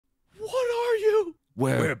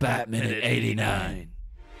We're Batminute89.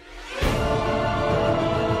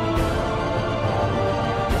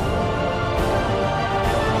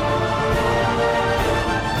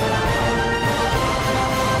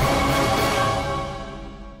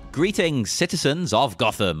 Greetings, citizens of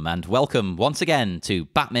Gotham, and welcome once again to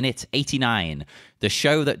Batminute 89, the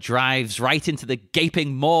show that drives right into the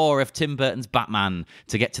gaping maw of Tim Burton's Batman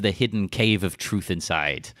to get to the hidden cave of truth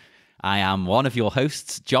inside. I am one of your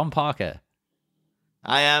hosts, John Parker.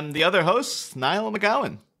 I am the other host, Niall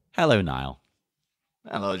McGowan. Hello, Niall.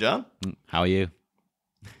 Hello, John. How are you?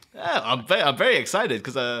 I'm very excited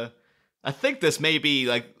because I think this may be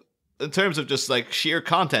like, in terms of just like sheer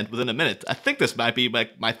content within a minute, I think this might be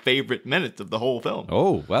like my favorite minute of the whole film.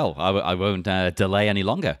 Oh, well, I won't delay any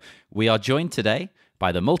longer. We are joined today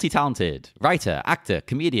by the multi-talented writer, actor,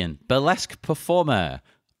 comedian, burlesque performer,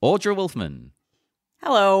 Audra Wolfmann.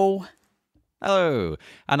 Hello. Hello.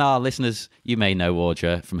 And our listeners, you may know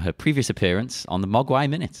Audra from her previous appearance on the Mogwai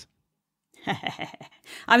Minute.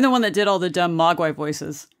 I'm the one that did all the dumb Mogwai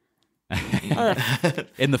voices.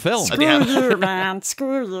 In the film. Screw you, man.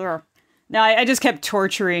 Screw you. No, I just kept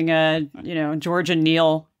torturing, George and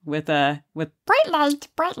Neil with bright light,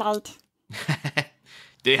 bright light.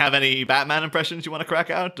 Do you have any Batman impressions you want to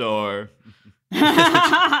crack out, or?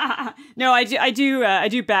 No, I do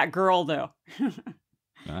Batgirl though.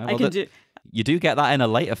 I can do. You do get that in a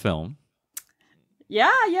later film.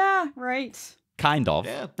 Yeah, right. Kind of.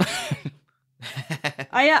 Yeah.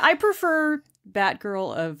 I prefer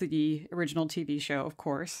Batgirl of the original TV show, of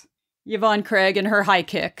course. Yvonne Craig and her high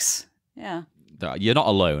kicks. Yeah. You're not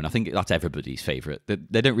alone. I think that's everybody's favorite.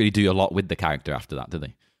 They don't really do a lot with the character after that, do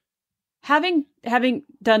they? Having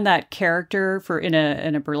done that character in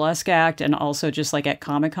a burlesque act and also just like at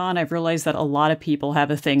Comic-Con, I've realized that a lot of people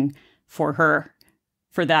have a thing for her,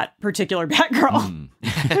 for that particular Batgirl.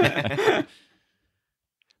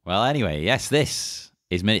 Well, anyway, yes, this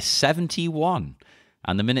is minute 71.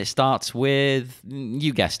 And the minute starts with,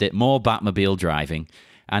 you guessed it, more Batmobile driving.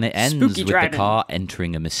 And it ends Spooky with driving. the car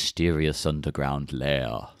entering a mysterious underground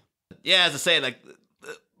lair. Yeah, as I say, like,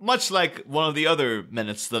 much like one of the other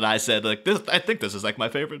minutes that I said, like, this, I think this is like my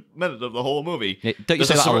favorite minute of the whole movie. Don't you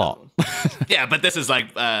say that a lot? Yeah, but this is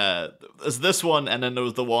like, there's this one, and then there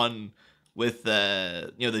was the one with,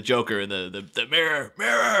 the Joker and the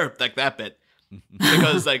mirror, like that bit.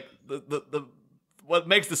 Because, like, the what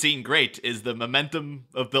makes the scene great is the momentum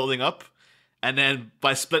of building up, and then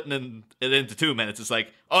by splitting it into 2 minutes, it's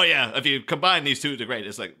like, oh yeah, if you combine these two, they're great.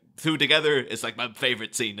 It's like two together, it's like my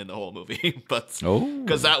favorite scene in the whole movie. But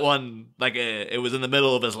because that one, like, it was in the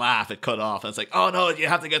middle of his laugh, it cut off, and it's like, oh no, you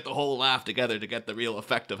have to get the whole laugh together to get the real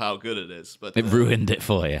effect of how good it is. But It ruined it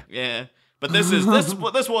for you. Yeah, but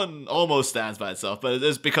this one almost stands by itself, but it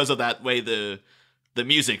is because of that way the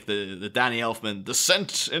music, the Danny Elfman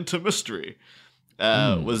descent into mystery.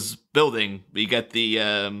 Was building. We get the,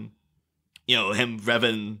 him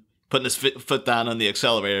revving, putting his foot down on the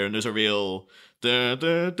accelerator, and there's a real, and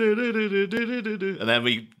then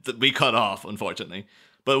we cut off, unfortunately.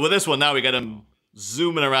 But with this one, now we get him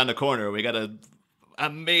zooming around the corner. We got a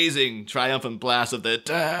amazing triumphant blast of the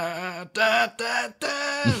da da da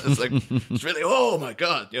da. It's like, it's really, oh my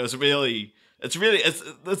god,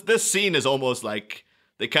 this scene is almost like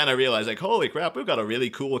they kind of realize, like, holy crap, we've got a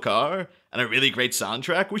really cool car and a really great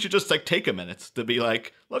soundtrack. We should just, like, take a minute to be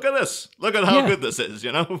like, look at this. Look at how good this is,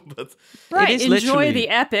 But Right, enjoy the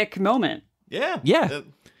epic moment. Yeah. Yeah.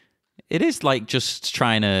 It is like just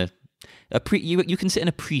trying to... You can sit and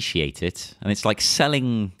appreciate it, and it's like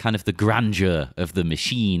selling kind of the grandeur of the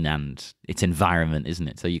machine and its environment, isn't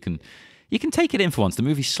it? So you can take it in for once. The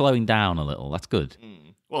movie's slowing down a little. That's good.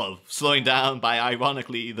 Well, slowing down by,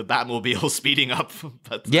 ironically, the Batmobile speeding up.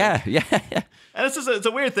 But yeah. And it's a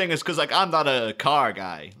weird thing, is because, like, I'm not a car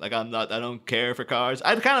guy. Like, I don't care for cars.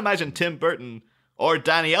 I can't imagine Tim Burton or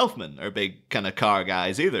Danny Elfman are big kind of car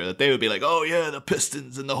guys either. That they would be like, oh yeah, the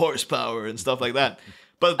pistons and the horsepower and stuff like that.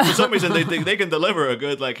 But for some reason, they can deliver a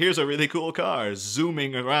good, like, here's a really cool car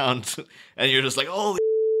zooming around, and you're just like, oh,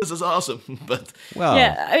 this is awesome. But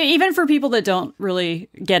yeah, I mean, even for people that don't really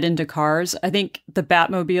get into cars, I think the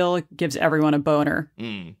Batmobile gives everyone a boner.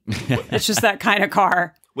 It's just that kind of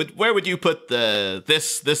car. Where would you put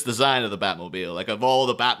this design of the Batmobile? Like, of all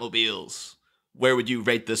the Batmobiles, where would you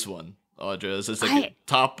rate this one, Audra? Is this like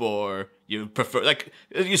top, or you prefer, like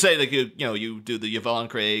you say, like you do the Yvonne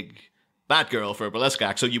Craig Batgirl for a burlesque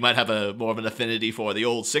act, so you might have more of an affinity for the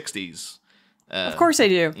old 60s. Of course I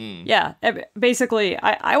do. Yeah. Basically,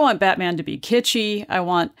 I want Batman to be kitschy. I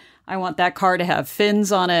want that car to have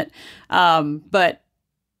fins on it. But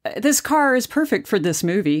this car is perfect for this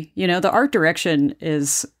movie. The art direction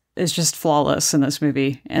is is just flawless in this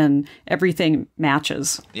movie, and everything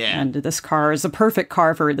matches. Yeah. And this car is the perfect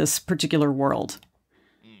car for this particular world.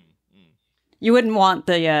 You wouldn't want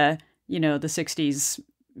the, the 60s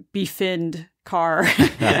befinned car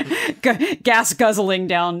gas guzzling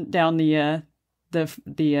down the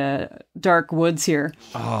dark woods here.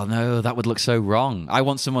 Oh no, that would look so wrong. I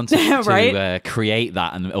want someone to, Right? create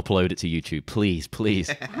that and upload it to YouTube, please.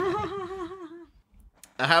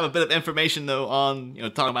 I have a bit of information though on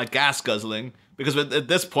talking about gas guzzling, because at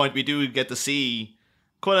this point we do get to see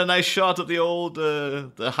quite a nice shot of the old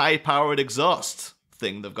the high powered exhaust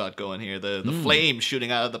thing they've got going here, the flame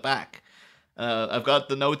shooting out of the back. I've got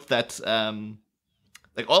the note that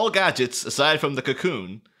like all gadgets aside from the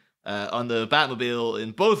cocoon on the Batmobile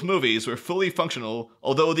in both movies were fully functional,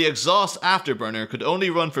 although the exhaust afterburner could only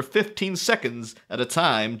run for 15 seconds at a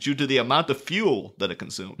time due to the amount of fuel that it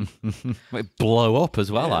consumed. It'd blow up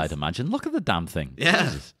as well, Yes. I'd imagine. Look at the damn thing. Yeah.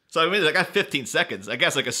 Jesus. So I mean, like at 15 seconds, I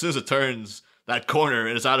guess like as soon as it turns that corner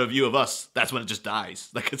and it's out of view of us, that's when it just dies.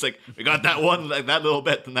 Like it's like we got that one, like that little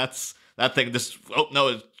bit, and that thing just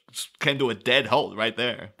it came to a dead halt right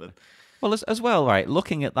there. But Well, as well, right,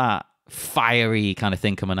 looking at that fiery kind of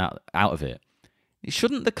thing coming out of it,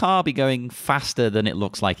 shouldn't the car be going faster than it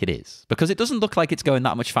looks like it is? Because it doesn't look like it's going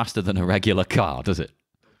that much faster than a regular car, does it?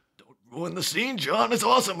 ruin the scene, John. It's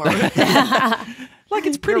awesome, alright? Like,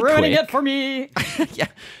 it's pretty You're ruining quick. it for me. Yeah.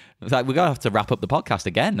 It's like, we're going to have to wrap up the podcast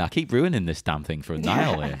again. I keep ruining this damn thing for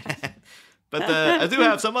Niall here. But I do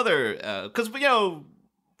have some other, because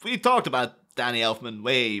we talked about Danny Elfman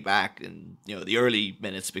way back in the early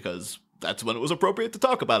minutes, because that's when it was appropriate to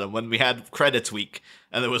talk about him, when we had credits week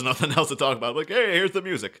and there was nothing else to talk about. Like, hey, here's the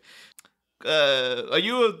music. Are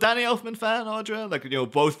you a Danny Elfman fan, Audra?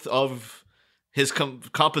 Like, both of his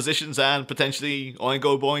compositions and potentially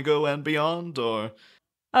Oingo Boingo and beyond, or?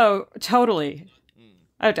 Oh, totally.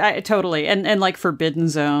 I totally. And like Forbidden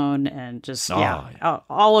Zone and just,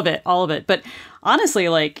 all of it. But honestly,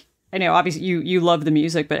 like, I know obviously you love the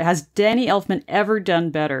music, but has Danny Elfman ever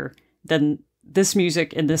done better than this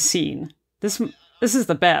music in this scene? This is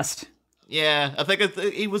the best. Yeah, I think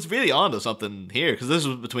he was really onto something here, because this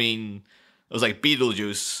was between, it was like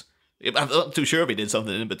Beetlejuice. I'm not too sure if he did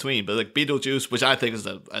something in between, but like Beetlejuice, which I think is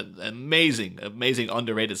an amazing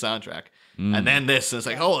underrated soundtrack. And then this, and it's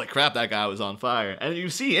like, holy crap, that guy was on fire. And you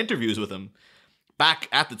see interviews with him back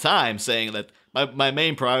at the time saying that my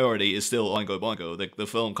main priority is still Oingo Boingo. The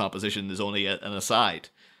film composition is only an aside.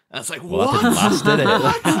 And it's like, Well, what? that didn't last, did it?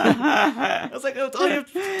 I was like,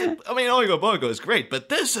 I mean, Oingo Boingo is great, but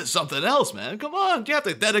this is something else, man. Come on, you have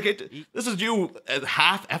to dedicate. This is you at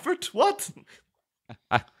half effort. What?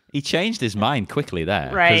 He changed his mind quickly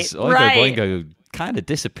there. Right, Because Oingo right. Boingo kind of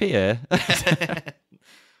disappear.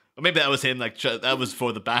 Or maybe that was him, like, that was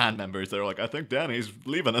for the band members. They were like, I think Danny's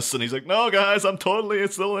leaving us. And he's like, no, guys, I'm totally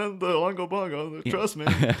still in the Oingo Boingo. Trust me.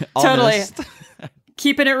 Totally. Honest.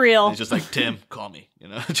 Keeping it real. He's just like, Tim, call me.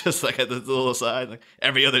 Just like at the little aside. Like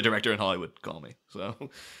every other director in Hollywood, call me. So,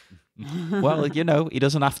 Well, he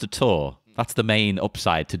doesn't have to tour. That's the main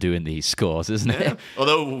upside to doing these scores, isn't it?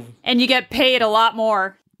 although, And you get paid a lot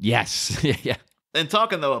more. Yes. Yeah. in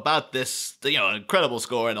talking though about this, incredible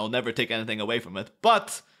score, and I'll never take anything away from it.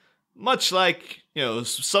 But much like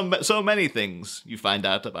so many things you find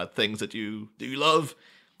out about things that you love,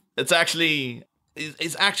 it's actually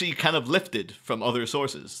kind of lifted from other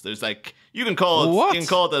sources. There's like you can call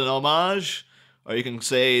it an homage, or you can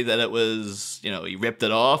say that it was he ripped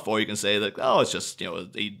it off, or you can say that it's just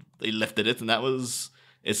he lifted it and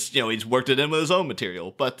he's worked it in with his own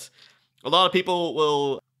material. But a lot of people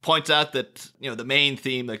will point out that the main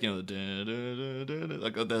theme, like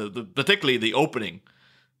particularly the opening,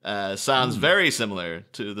 sounds very similar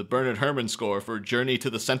to the Bernard Herrmann score for Journey to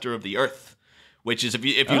the Center of the Earth, which is if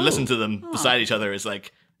you listen to them beside each other, it's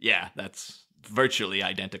like, yeah, that's virtually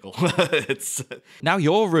identical. It's Now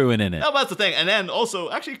you're ruining it. no, but that's the thing. And then also,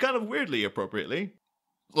 actually, kind of weirdly, appropriately,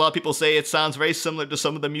 a lot of people say it sounds very similar to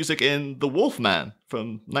some of the music in The Wolfman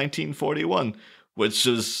from 1941, which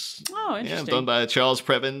was Interesting. done by Charles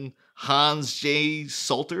Previn, Hans J.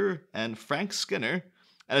 Salter, and Frank Skinner.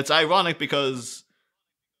 And it's ironic because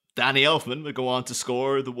Danny Elfman would go on to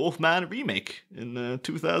score the Wolfman remake in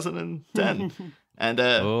 2010. And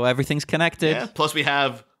Everything's connected. yeah, plus we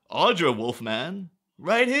have Audra Wolfmann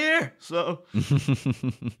right here. So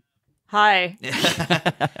Hi.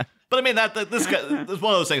 but I mean this is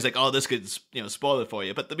one of those things like, this could spoil it for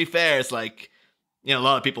you. But to be fair, it's like a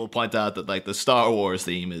lot of people point out that like the Star Wars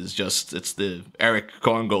theme is it's the Eric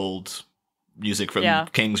Korngold music from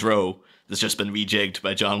King's Row. that's just been rejigged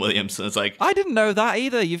by John Williams. And it's like, I didn't know that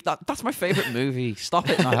either. That's my favorite movie. Stop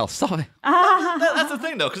it, Niall. Stop it. that's the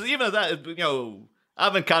thing, though, because even at that, you know,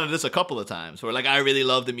 I've encountered this a couple of times where, like, I really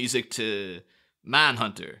love the music to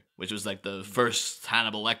Manhunter, which was like the first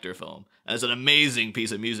Hannibal Lecter film, and it's an amazing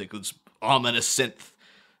piece of music. It's ominous synth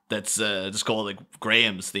that's just called like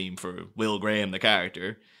Graham's theme for Will Graham, the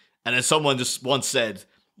character. And then someone just once said,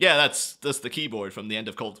 yeah, that's the keyboard from the end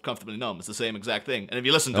of Comfortably Numb. It's the same exact thing. And if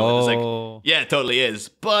you listen to it, it's like, yeah, it totally is.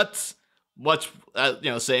 But much,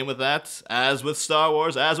 same with that, as with Star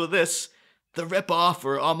Wars, as with this, the rip-off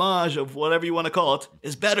or homage of whatever you want to call it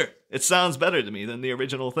is better. It sounds better to me than the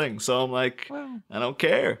original thing. So I'm like, well, I don't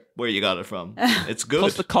care where you got it from. It's good.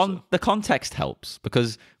 Plus the context helps,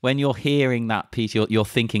 because when you're hearing that piece, you're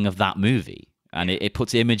thinking of that movie. And it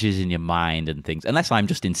puts images in your mind and things. Unless I'm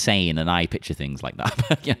just insane and I picture things like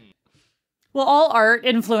that. Yeah. Well, all art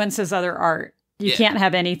influences other art. You can't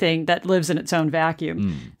have anything that lives in its own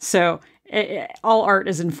vacuum. So all art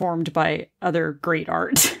is informed by other great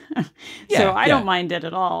art. So I don't mind it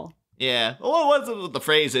at all. Yeah. Well, what the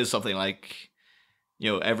phrase is something like,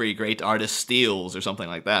 every great artist steals or something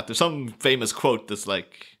like that. There's some famous quote that's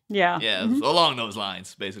like, along those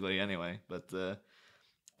lines, basically, anyway.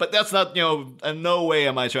 But that's not, in no way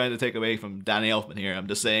am I trying to take away from Danny Elfman here. I'm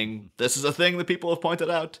just saying this is a thing that people have pointed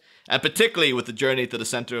out. And particularly with the Journey to the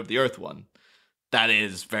Center of the Earth one, that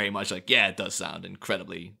is very much like, it does sound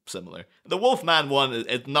incredibly similar. The Wolfman one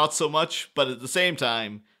is not so much, but at the same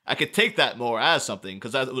time, I could take that more as something,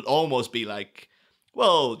 because that would almost be like,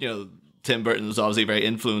 well, Tim Burton was obviously very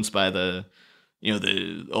influenced by the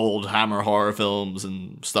old Hammer horror films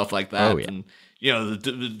and stuff like that. Oh, yeah. And,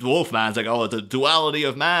 the Wolfman's like, the duality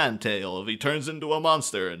of man tale. If he turns into a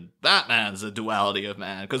monster, and Batman's the duality of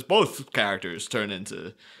man, because both characters turn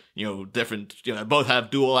into, different, both have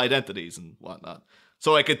dual identities and whatnot.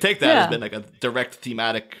 So I could take that as being like a direct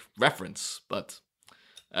thematic reference, but...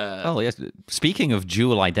 yes. Speaking of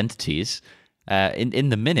dual identities, in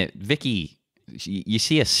the minute, Vicki, you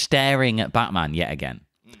see her staring at Batman yet again.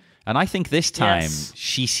 And I think this time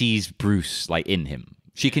she sees Bruce like in him.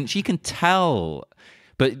 She can tell,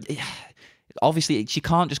 but obviously she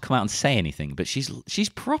can't just come out and say anything. But she's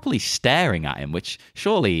properly staring at him, which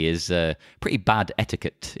surely is pretty bad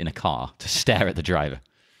etiquette in a car to stare at the driver.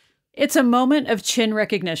 It's a moment of chin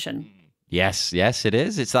recognition. Yes, it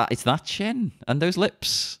is. It's that chin and those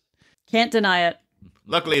lips. Can't deny it.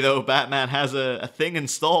 Luckily, though, Batman has a thing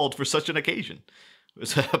installed for such an occasion.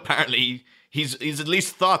 So apparently, he's at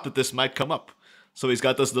least thought that this might come up. So he's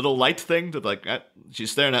got this little light thing to like,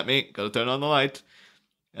 she's staring at me, gotta turn on the light.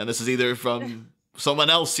 And this is either from someone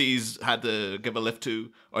else he's had to give a lift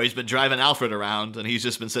to, or he's been driving Alfred around and he's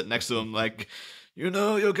just been sitting next to him like,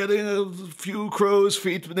 you're getting a few crow's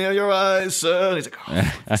feet near your eyes, sir. And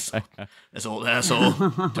he's like, this old asshole,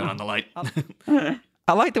 turn on the light.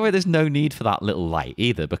 I like the way there's no need for that little light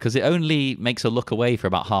either, because it only makes her look away for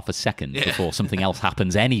about half a second before something else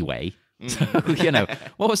happens anyway. So,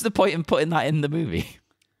 what was the point in putting that in the movie?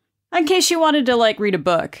 In case she wanted to, read a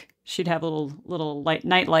book, she'd have a little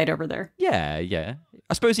night light over there. Yeah.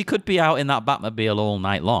 I suppose he could be out in that Batmobile all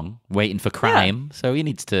night long, waiting for crime, so he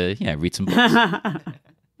needs to, read some books.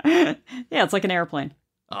 Yeah, it's like an airplane.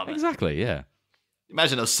 Oh, exactly, yeah.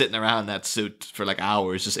 Imagine us sitting around in that suit for,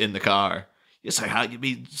 hours just in the car. It's like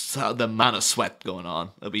the amount of sweat going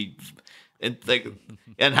on. It'll be... and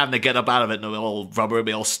having to get up out of it, and the old rubber will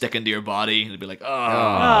be all sticking to your body, and it'd be like,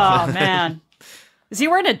 oh man, is he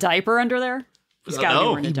wearing a diaper under there? He's got to be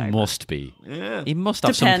wearing a diaper. He must be. Yeah, he must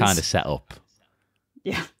have some kind of setup.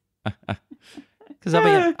 Yeah, because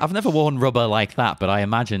I've never worn rubber like that, but I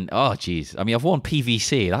imagine. Oh, geez, I've worn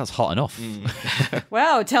PVC. That's hot enough.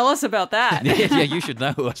 Wow, tell us about that. Yeah, you should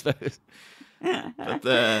know, I suppose.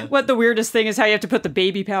 But, what the weirdest thing is how you have to put the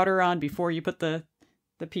baby powder on before you put the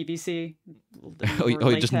PVC.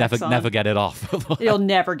 You just never get it off. You'll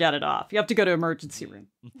never get it off. You have to go to emergency room.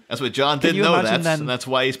 That's what John didn't know that, and that's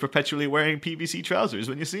why he's perpetually wearing PVC trousers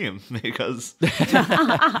when you see him, because...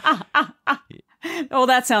 Oh,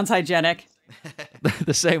 that sounds hygienic.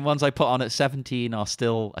 The same ones I put on at 17 are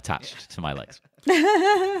still attached to my legs.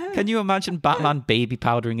 Can you imagine Batman baby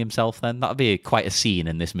powdering himself then? That would be quite a scene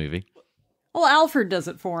in this movie. Well, Alfred does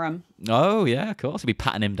it for him. Oh, yeah, of course. He'll be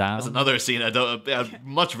patting him down. That's another scene. I'd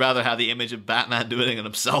much rather have the image of Batman doing it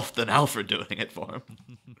himself than Alfred doing it for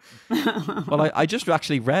him. Well, I just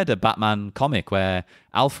actually read a Batman comic where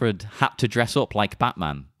Alfred had to dress up like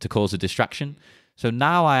Batman to cause a distraction. So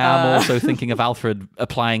now I am also thinking of Alfred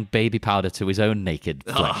applying baby powder to his own naked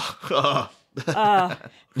flesh.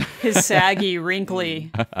 His saggy,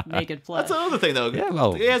 wrinkly, naked flesh. That's another thing, though. Yeah,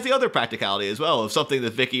 well, he has the other practicality as well of something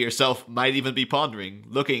that Vicki herself might even be pondering.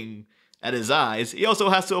 Looking at his eyes, he also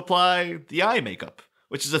has to apply the eye makeup,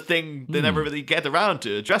 which is a thing they never really get around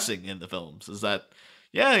to addressing in the films. Is that,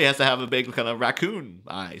 yeah, he has to have a big kind of raccoon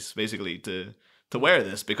eyes, basically, to wear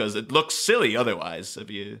this, because it looks silly otherwise.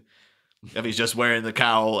 If he's just wearing the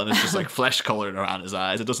cowl and it's just like flesh colored around his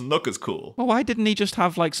eyes, it doesn't look as cool. Well, why didn't he just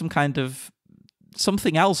have like some kind of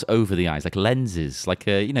something else over the eyes, like lenses, like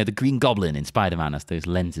the Green Goblin in Spider-Man has those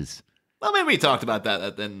lenses. Well, maybe we talked about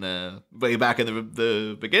that in way back in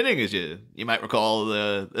the beginning, as you might recall.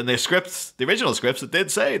 In their scripts, the original scripts, it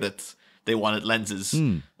did say that they wanted lenses,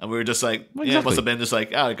 and we were just like, well, yeah, it must have been just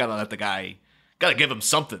like, oh, gotta let the guy, gotta give him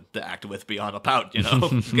something to act with beyond a pout, you know,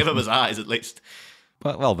 give him his eyes at least.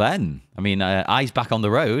 Well, then, I mean, eyes back on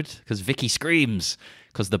the road because Vicki screams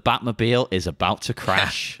because the Batmobile is about to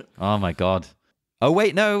crash. Oh my god! Oh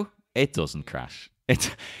wait, no, it doesn't crash.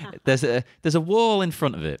 There's a wall in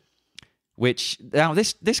front of it, which now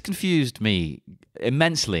this confused me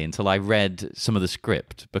immensely until I read some of the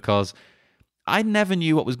script, because I never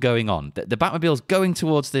knew what was going on. The Batmobile's going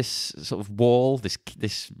towards this sort of wall,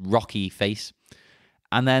 this rocky face,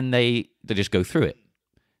 and then they just go through it.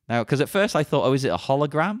 Now, because at first I thought, oh, is it a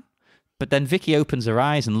hologram? But then Vicki opens her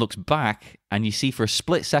eyes and looks back, and you see for a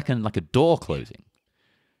split second like a door closing.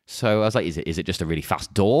 So I was like, is it just a really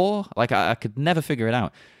fast door? Like I could never figure it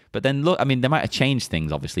out. But then look, I mean, they might have changed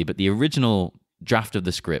things, obviously, but the original draft of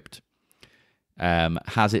the script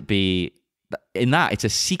has it be, in that, it's a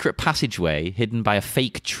secret passageway hidden by a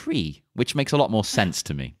fake tree, which makes a lot more sense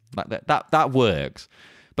to me. Like that works.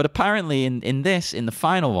 But apparently in the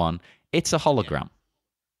final one, it's a hologram.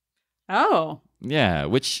 Oh. Yeah,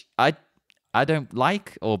 which I don't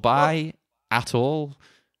like or buy at all.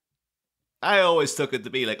 I always took it to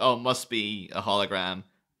be like, oh, it must be a hologram.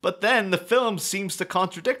 But then the film seems to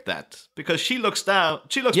contradict that, because she looks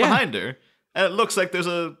behind her, and it looks like there's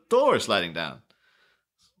a door sliding down.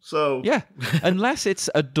 So yeah, unless it's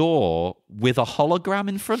a door with a hologram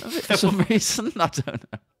in front of it for some reason, I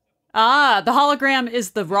don't know. Ah, the hologram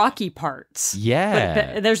is the rocky parts.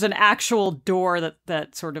 Yeah, but there's an actual door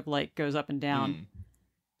that sort of like goes up and down.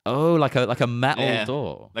 Oh, like a metal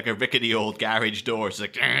door, like a rickety old garage door. It's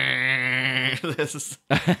like, this is...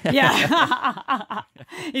 yeah.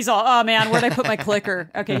 He's all, oh man, where'd I put my clicker?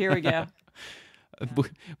 Okay, here we go.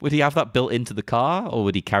 Would he have that built into the car, or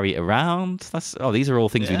would he carry it around? These are all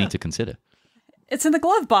things we need to consider. It's in the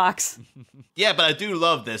glove box. Yeah, but I do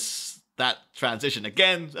love that transition.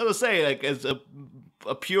 Again, I would say, like, it's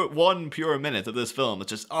a pure minute of this film. It's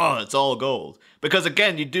just, it's all gold. Because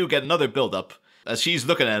again, you do get another build up as she's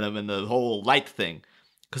looking at him and the whole light thing.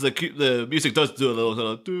 Because the music does do a little sort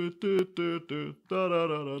of do, do, do, do, da, da,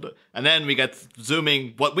 da, da. And then we get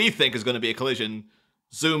zooming, what we think is going to be a collision,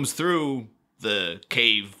 zooms through the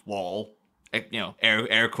cave wall,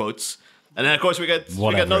 air quotes. And then of course we get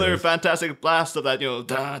another fantastic blast of that, da,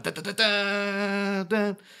 da, da, da, da,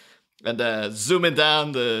 da. And zooming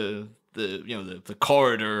down the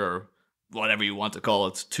corridor, or whatever you want to call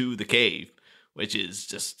it, to the cave, which is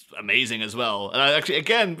just amazing as well. And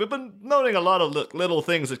again, we've been noting a lot of little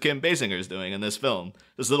things that Kim Basinger is doing in this film.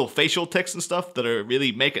 There's little facial tics and stuff that are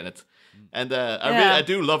really making it. And I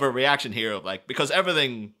do love her reaction here of like, because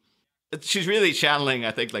everything, she's really channeling,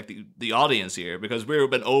 I think, like the audience here, because we've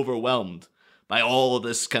been overwhelmed by all of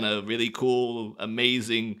this kind of really cool,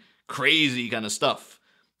 amazing, crazy kind of stuff.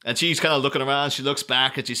 And she's kind of looking around. She looks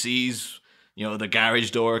back and she sees, the garage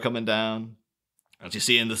door coming down. And she's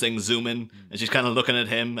seeing the thing zooming. And she's kind of looking at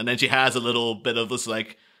him. And then she has a little bit of this,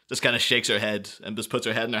 like, just kind of shakes her head and just puts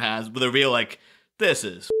her head in her hands with a real, like, this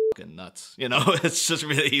is fucking nuts. It's just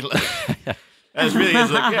really, like, it really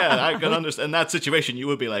is like, yeah, I can understand. In that situation, you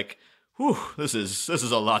would be like, whew, this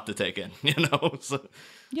is a lot to take in, So.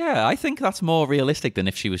 Yeah, I think that's more realistic than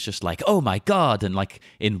if she was just like, oh my God, and like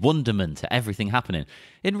in wonderment at everything happening.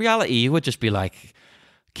 In reality, you would just be like,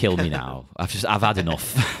 kill me now. I've had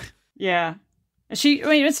enough. Yeah.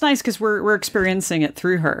 It's nice because we're experiencing it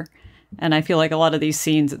through her. And I feel like a lot of these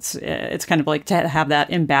scenes, it's kind of like to have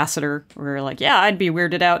that ambassador where you're like, yeah, I'd be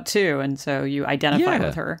weirded out too. And so you identify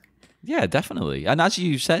with her. Yeah, definitely. And as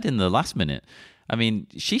you said in the last minute, I mean,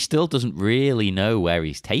 she still doesn't really know where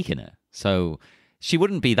he's taken her. So she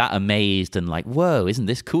wouldn't be that amazed and like, whoa, isn't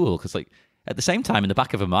this cool? Because like at the same time, in the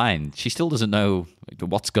back of her mind, she still doesn't know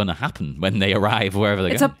what's going to happen when they arrive wherever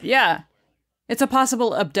they're going. It's a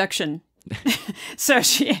possible abduction. So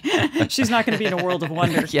she's not going to be in a world of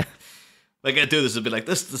wonder. Yeah. Like, I do this would be like,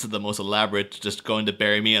 this is the most elaborate, just going to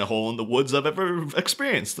bury me in a hole in the woods I've ever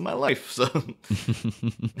experienced in my life. So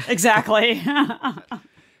Exactly.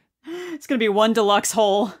 It's going to be one deluxe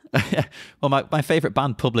hole. Well, my favourite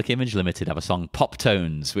band, Public Image Limited, have a song, Pop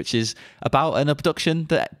Tones, which is about an abduction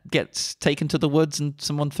that gets taken to the woods and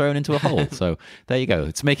someone thrown into a hole. So there you go.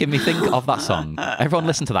 It's making me think of that song. Everyone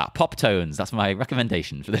listen to that. Pop Tones. That's my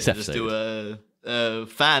recommendation for this episode. Just do a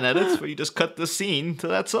fan edit where you just cut the scene to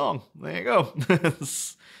that song. There you go.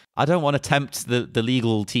 I don't want to tempt the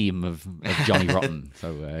legal team of Johnny Rotten.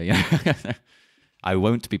 So, yeah. I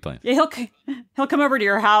won't be playing. Yeah, he'll come over to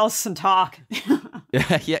your house and talk.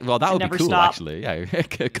 Yeah, well, that would be cool, stop. actually. Yeah,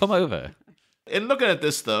 come over. In looking at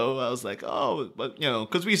this, though, I was like, oh, but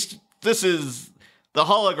because this is the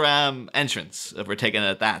hologram entrance. If we're taking it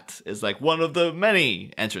at that, is like one of the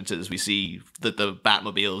many entrances we see that the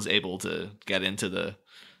Batmobile is able to get into the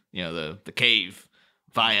cave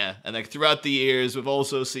via. And like throughout the years, we've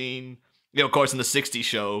also seen, of course, in the '60s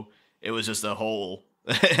show, it was just a hole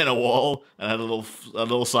in a wall and had a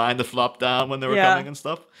little sign that flopped down when they were coming and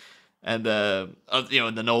stuff. And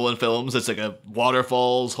in the Nolan films, it's like a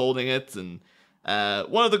waterfall's holding it. And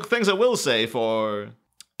one of the things I will say for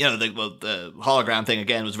the hologram thing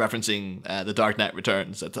again was referencing The Dark Knight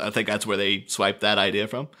Returns. I think that's where they swiped that idea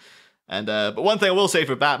from. And but one thing I will say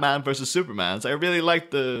for Batman versus Superman is I really like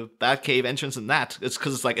the Batcave entrance in that. It's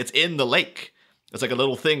because it's like it's in the lake. It's like a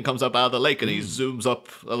little thing comes up out of the lake and he zooms up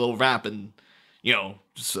a little ramp and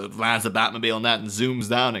just lands the Batmobile on that and zooms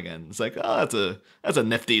down again. It's like, oh, that's a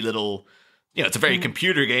nifty little, it's a very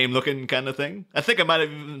computer game looking kind of thing. I think I might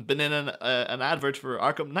have even been in an advert for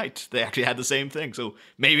Arkham Knight. They actually had the same thing, so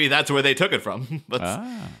maybe that's where they took it from. But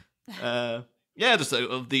just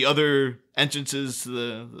the other entrances to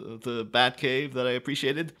the Batcave that I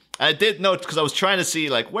appreciated. I did note because I was trying to see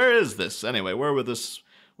like where is this anyway? Where was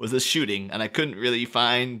this shooting? And I couldn't really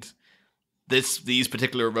find these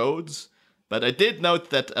particular roads. But I did note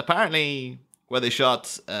that apparently where they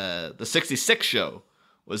shot the 66 show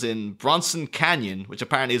was in Bronson Canyon, which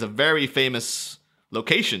apparently is a very famous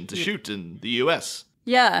location to shoot in the U.S.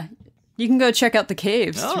 Yeah, you can go check out the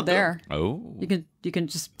caves through there. Oh, you can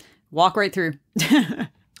just walk right through.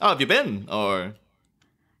 Oh, have you been? Or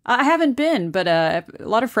I haven't been, but a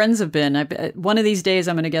lot of friends have been. One of these days,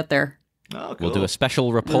 I'm going to get there. Oh, cool. We'll do a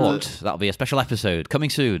special report. That'll be a special episode coming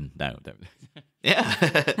soon. No. Yeah.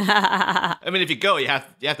 I mean, if you go, you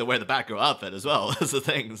have to wear the Batgirl outfit as well. That's the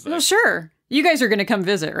thing. So. Well, sure. You guys are going to come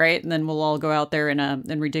visit, right? And then we'll all go out there in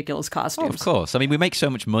ridiculous costumes. Oh, of course. I mean, we make so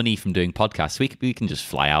much money from doing podcasts. We can just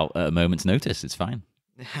fly out at a moment's notice. It's fine.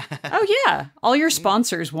 Oh, yeah. All your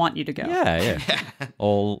sponsors want you to go. Yeah.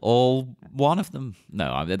 All one of them.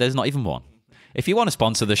 No, there's not even one. If you want to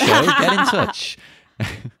sponsor the show, get in touch.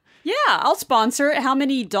 Yeah, I'll sponsor it. How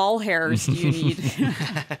many doll hairs do you need?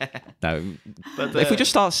 No, but if we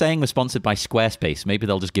just start saying we're sponsored by Squarespace, maybe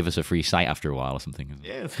they'll just give us a free site after a while or something.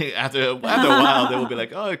 Yeah, after a while, they will be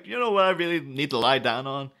like, oh, you know what I really need to lie down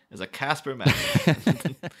on is a Casper mattress.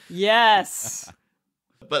 Yes.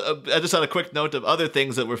 But I just had a quick note of other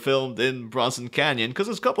things that were filmed in Bronson Canyon, because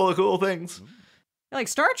there's a couple of cool things. Like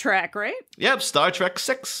Star Trek, right? Yep, Star Trek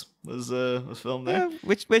 6 was filmed there.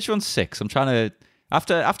 Which one's 6? I'm trying to...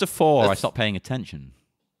 After 4, I stopped paying attention.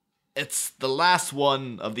 It's the last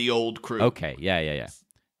one of the old crew. Okay, yeah.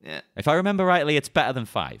 If I remember rightly, it's better than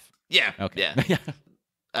 5. Yeah. Okay. Yeah.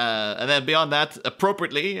 And then beyond that,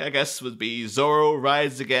 appropriately, I guess, would be Zorro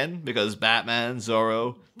Rides Again, because Batman,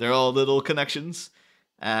 Zorro, they're all little connections.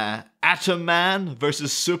 Atom Man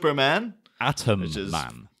versus Superman. Atom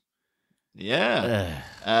Man. Yeah.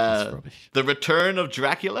 That's rubbish. The Return of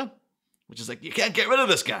Dracula. Which is like, you can't get rid of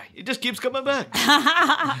this guy. He just keeps coming back.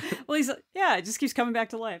 Well, it just keeps coming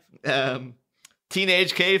back to life.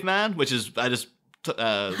 Teenage Caveman, which is, I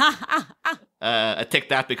ticked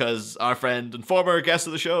that because our friend and former guest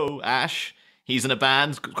of the show, Ash, he's in a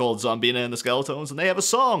band called Zombina and the Skeletons, and they have a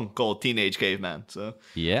song called Teenage Caveman. So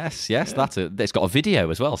yes, that's it's got a video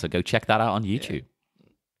as well, so go check that out on YouTube.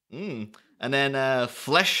 Yeah. And then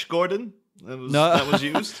Flesh Gordon, that was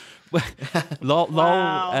used. Lol,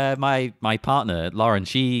 Wow. my partner Lauren,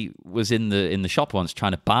 she was in the shop once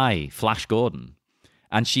trying to buy Flash Gordon,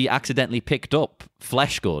 and she accidentally picked up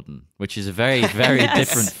Flesh Gordon, which is a very very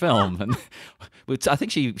different film, and I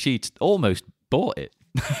think she almost bought it.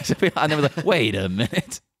 I never like, wait a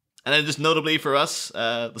minute. And then just notably for us,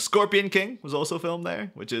 the Scorpion King was also filmed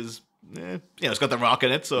there, which is it's got The Rock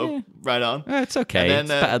in it, so right on. It's okay. Then,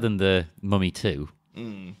 it's better than the Mummy 2.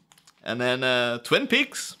 And then Twin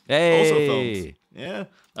Peaks also filmed. Yeah,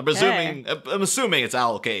 I'm assuming it's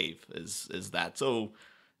Owl Cave is that. So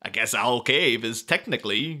I guess Owl Cave is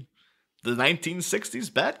technically the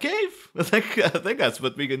 1960s Batcave. I think that's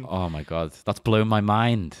what we can. Oh my god, that's blown my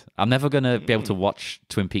mind. I'm never gonna be able to watch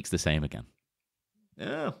Twin Peaks the same again.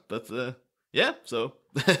 Yeah, but yeah. So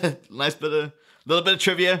nice little bit of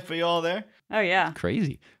trivia for you all there. Oh yeah,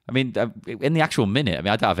 crazy. I mean, in the actual minute, I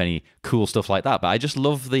mean, I don't have any cool stuff like that, but I just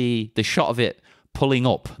love the shot of it pulling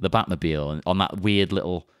up the Batmobile and on that weird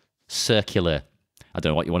little circular, I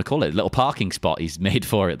don't know what you want to call it, little parking spot he's made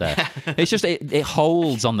for it there. It's just, it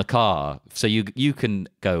holds on the car, so you can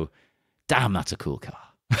go, damn, that's a cool car.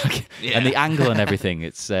 Yeah. And the angle and everything,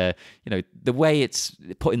 it's, the way it's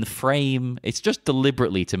put in the frame, it's just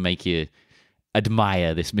deliberately to make you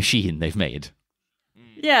admire this machine they've made.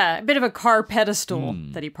 Yeah, a bit of a car pedestal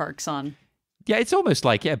that he parks on. Yeah, it's almost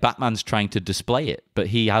like, Batman's trying to display it, but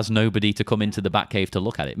he has nobody to come into the Batcave to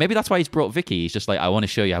look at it. Maybe that's why he's brought Vicki. He's just like, I want to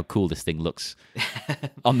show you how cool this thing looks.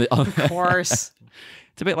 Of course.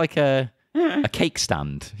 It's a bit like a cake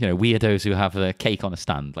stand. Weirdos who have a cake on a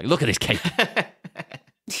stand. Like, look at this cake.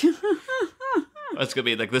 It's going to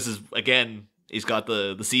be like, this is, again, he's got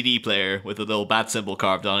the CD player with the little bat symbol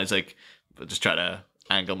carved on. He's like, I'll just try to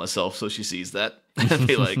angle myself so she sees that and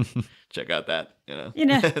be like, check out that,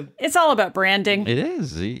 it's all about branding. It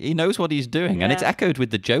is. He knows what he's doing, and it's echoed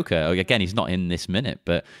with the Joker. Again, he's not in this minute,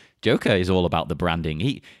 but Joker is all about the branding.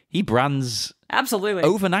 He brands absolutely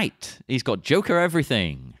overnight. He's got Joker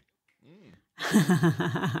everything.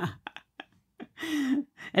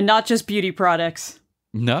 And not just beauty products.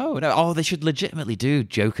 No. Oh, they should legitimately do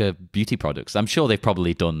Joker beauty products. I'm sure they've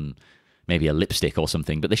probably done maybe a lipstick or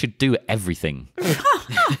something, but they should do everything.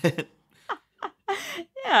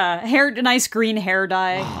 Yeah, nice green hair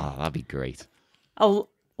dye. Oh, that'd be great. A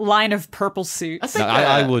line of purple suits.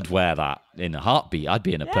 I would wear that in a heartbeat. I'd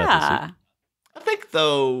be in a purple suit. I think,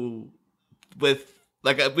 though, with,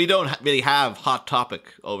 we don't really have Hot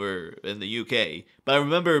Topic over in the UK, but I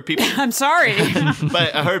remember people... I'm sorry.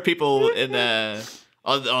 But I heard people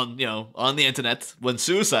on the internet when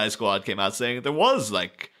Suicide Squad came out saying there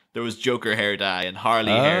was Joker hair dye and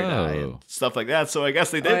Harley hair dye and stuff like that. So I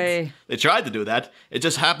guess they did. Oy. They tried to do that. It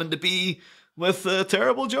just happened to be with a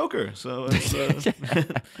terrible Joker. So it's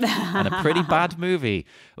and a pretty bad movie.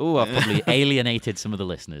 Oh, I've probably alienated some of the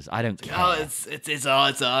listeners. I don't care. Oh, it's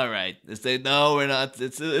all right. No, we're not.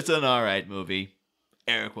 It's an all right movie.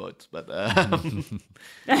 Air quotes, but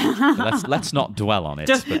let's not dwell on it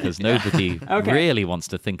because nobody really wants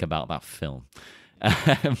to think about that film.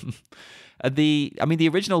 The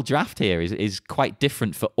original draft here is quite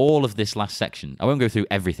different for all of this last section. I won't go through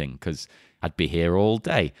everything because I'd be here all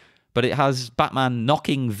day. But it has Batman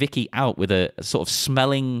knocking Vicki out with a sort of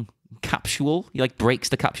smelling capsule. He breaks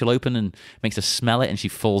the capsule open and makes her smell it, and she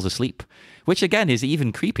falls asleep. Which again is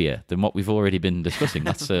even creepier than what we've already been discussing.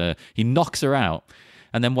 That's he knocks her out,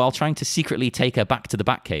 and then while trying to secretly take her back to the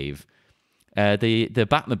Batcave, the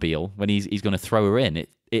Batmobile, when he's going to throw her in,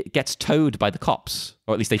 it gets towed by the cops,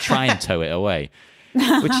 or at least they try and tow it away,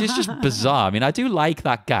 which is just bizarre. I mean, I do like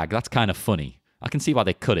that gag. That's kind of funny. I can see why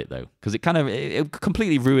they cut it, though, because it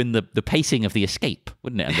completely ruined the pacing of the escape,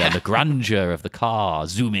 wouldn't it? And then the grandeur of the car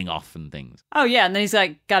zooming off and things. Oh, yeah, and then he's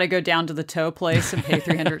got to go down to the tow place and pay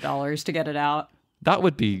 $300 to get it out. That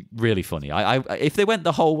would be really funny. I if they went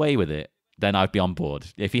the whole way with it, then I'd be on board.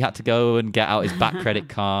 If he had to go and get out his back credit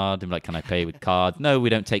card and can I pay with card? No, we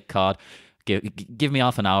don't take card. Give me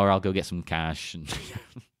half an hour. I'll go get some cash.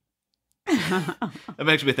 It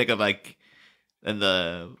makes me think of in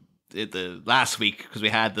the last week, because we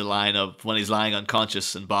had the line of when he's lying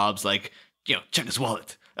unconscious and Bob's check his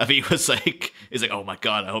wallet. I mean, he's like, oh my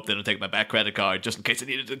god, I hope they don't take my back credit card just in case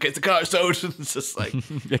in case the car's towed. It's just like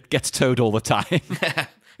it gets towed all the time.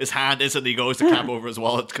 His hand instantly goes to clamp over his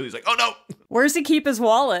wallet because he's like, oh no. Where's he keep his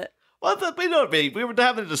wallet? Well, we were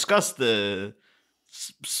having to discuss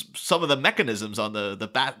some of the mechanisms on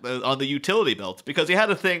on the utility belt, because he had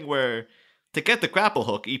a thing where to get the grapple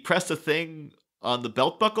hook, he pressed a thing on the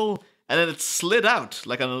belt buckle and then it slid out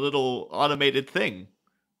on a little automated thing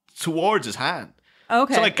towards his hand.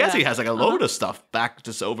 Okay. So I guess he has a load of stuff back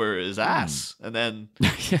just over his ass, and then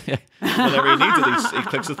whenever he needs it, he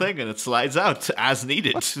clicks the thing and it slides out as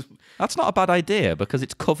needed. That's not a bad idea because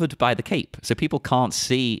it's covered by the cape, so people can't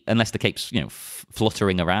see unless the cape's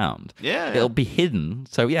fluttering around. Yeah, it'll be hidden.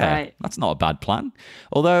 So That's not a bad plan.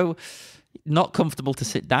 Although not comfortable to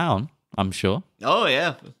sit down, I'm sure. Oh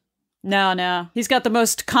yeah. No, he's got the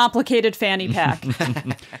most complicated fanny pack.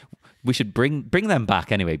 We should bring them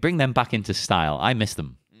back anyway. Bring them back into style. I miss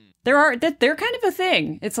them. They're kind of a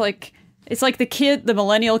thing. It's like the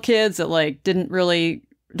millennial kids that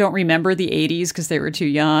don't remember the 80s because they were too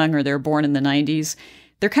young or they were born in the 90s.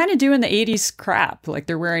 They're kind of doing the 80s crap.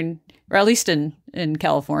 They're wearing or at least in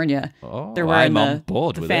California. Oh, They're wearing I'm on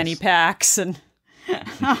board the with fanny this. packs and.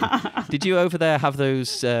 Did you over there have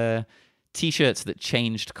those T-shirts that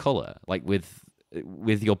changed color, like with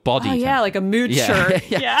your body? Oh yeah, like a mood shirt.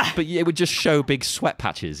 Yeah. But it would just show big sweat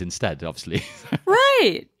patches instead, obviously.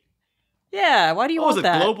 Right. Yeah. Why do you What was want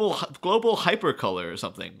it? that? Global hypercolor or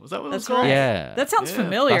something? Was that what it was That's called? right. Yeah. That sounds Yeah.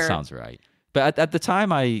 familiar. That sounds right. But at the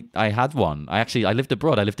time I had one, I lived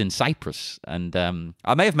abroad. I lived in Cyprus. And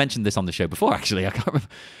I may have mentioned this on the show before, actually. I can't remember.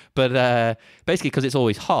 But basically, because it's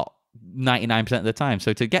always hot 99% of the time.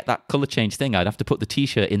 So to get that color change thing, I'd have to put the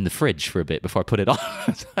T-shirt in the fridge for a bit before I put it on.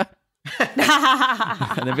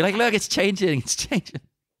 And then be like, look, it's changing.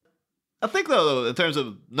 I think though, in terms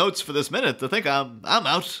of notes for this minute, I think I'm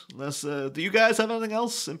out. Unless, do you guys have anything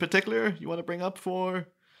else in particular you want to bring up for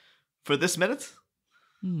this minute?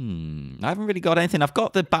 I haven't really got anything. I've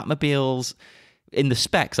got the Batmobiles in the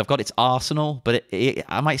specs. I've got its arsenal, but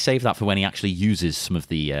I might save that for when he actually uses some of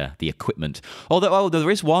the equipment. Although,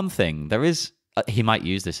 there is one thing. There is he might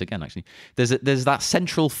use this again. Actually, there's that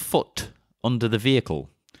central foot under the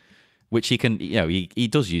vehicle, which he can, he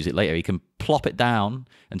does use it later. He can plop it down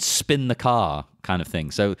and spin the car, kind of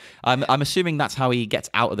thing. So I'm assuming that's how he gets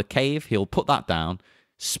out of the cave. He'll put that down,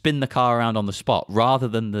 spin the car around on the spot, rather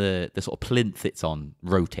than the sort of plinth it's on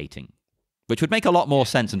rotating, which would make a lot more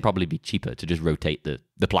sense and probably be cheaper to just rotate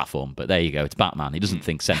the platform. But there you go. It's Batman. He doesn't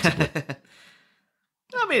think sensibly.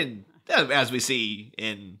 I mean, as we see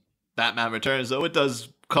in Batman Returns, though, it does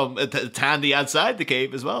come it's handy outside the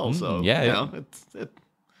cave as well. So it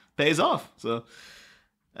pays off. So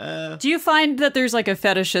Do you find that there's like a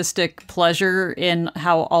fetishistic pleasure in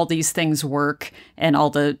how all these things work and all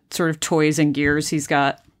the sort of toys and gears he's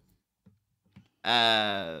got?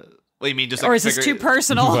 What do you mean? Just like or is this too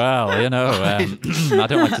personal? Well, I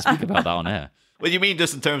don't like to speak about that on air. What you mean,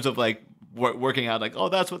 just in terms of like working out, like, oh,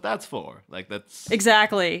 that's what that's for. Like that's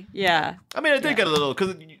exactly, yeah. I mean, I did get a little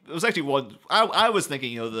because it was actually one I was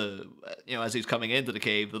thinking, as he's coming into the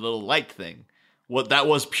cave, the little light thing. What that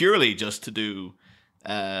was purely just to do,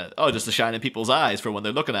 just to shine in people's eyes for when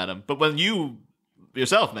they're looking at him. But when you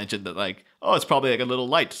yourself mentioned that, like, oh, it's probably like a little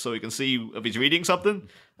light so he can see if he's reading something.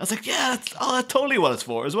 I was like, yeah, that's totally what it's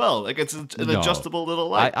for as well. Like, it's an adjustable little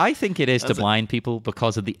light. I think it is to blind people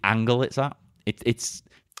because of the angle it's at. It's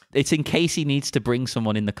in case he needs to bring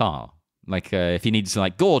someone in the car. Like, if he needs,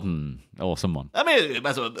 like, Gordon or someone. I mean,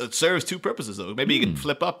 it serves two purposes, though. Maybe he can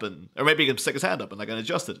flip up, or maybe he can stick his hand up and, like,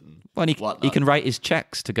 adjust it. Well, he can write his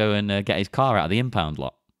checks to go and get his car out of the impound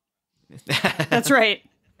lot. That's right.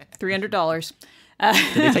 $300.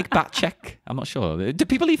 Do they take bat check? I'm not sure. Do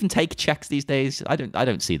people even take checks these days? I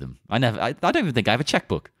don't see them. I don't even think I have a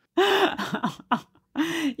checkbook.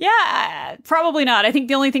 Yeah, probably not. I think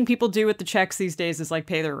the only thing people do with the checks these days is like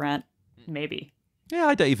pay their rent. Maybe. Yeah,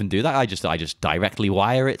 I don't even do that. I just directly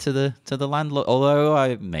wire it to the landlord. Although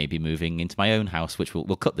I may be moving into my own house, which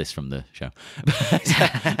we'll cut this from the show.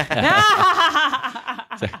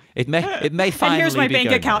 So it may finally. And here's my be bank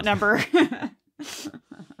going account well. number.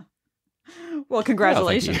 Well,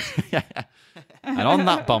 congratulations. Well, and on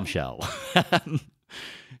that bombshell,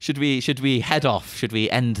 should we head off? Should we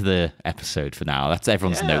end the episode for now? That's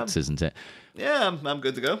everyone's notes, isn't it? Yeah, I'm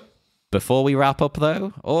good to go. Before we wrap up,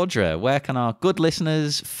 though, Audra, where can our good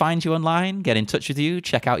listeners find you online, get in touch with you,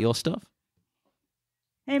 check out your stuff?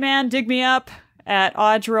 Hey, man, dig me up at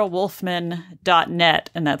audrawolfmann.net,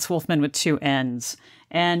 and that's Wolfman with 2 N's.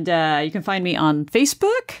 And you can find me on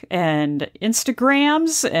Facebook and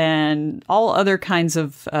Instagrams and all other kinds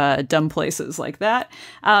of dumb places like that.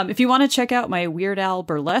 If you want to check out my Weird Al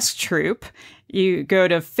burlesque troupe, you go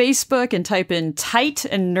to Facebook and type in Tight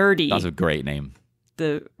and Nerdy. That's a great name.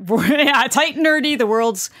 Tight and Nerdy, the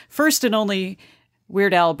world's first and only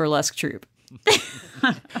Weird Al burlesque troupe.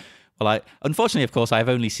 Well, unfortunately, of course, I've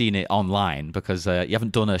only seen it online because you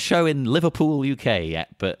haven't done a show in Liverpool, UK yet,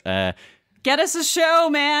 but... Get us a show,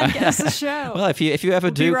 man. Get us a show. Well, if you ever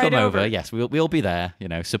do right come over, over, yes, we'll be there,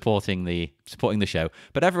 supporting the show.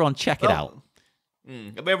 But everyone, check it out.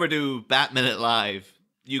 If we ever do Bat Minute Live,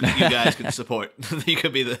 you guys can support. You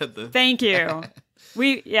could be the. Thank you.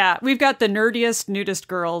 We've got the nerdiest, nudist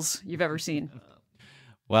girls you've ever seen.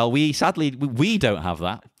 Well, sadly we don't have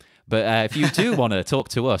that. But if you do want to talk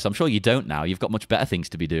to us, I'm sure you don't now. You've got much better things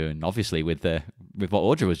to be doing, obviously, with what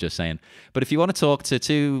Audra was just saying. But if you want to talk to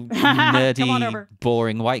two nerdy,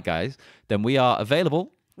 boring white guys, then we are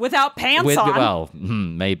available. Without pants on. Well,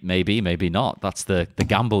 maybe not. That's the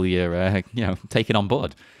gamble you're taking on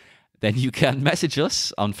board. Then you can message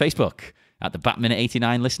us on Facebook at the Batminute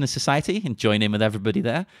 89 Listener Society and join in with everybody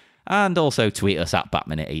there. And also tweet us at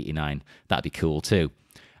Batminute 89. That'd be cool too.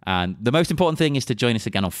 And the most important thing is to join us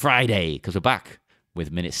again on Friday, because we're back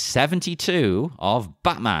with minute 72 of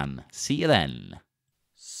Batman. See you then.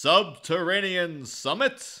 Subterranean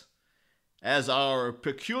Summit. As our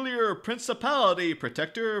peculiar principality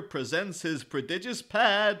protector presents his prodigious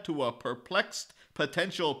pad to a perplexed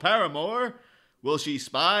potential paramour, will she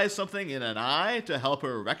spy something in an eye to help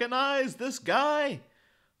her recognize this guy?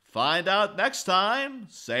 Find out next time.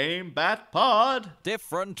 Same Bat Pod.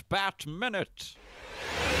 Different Bat Minute.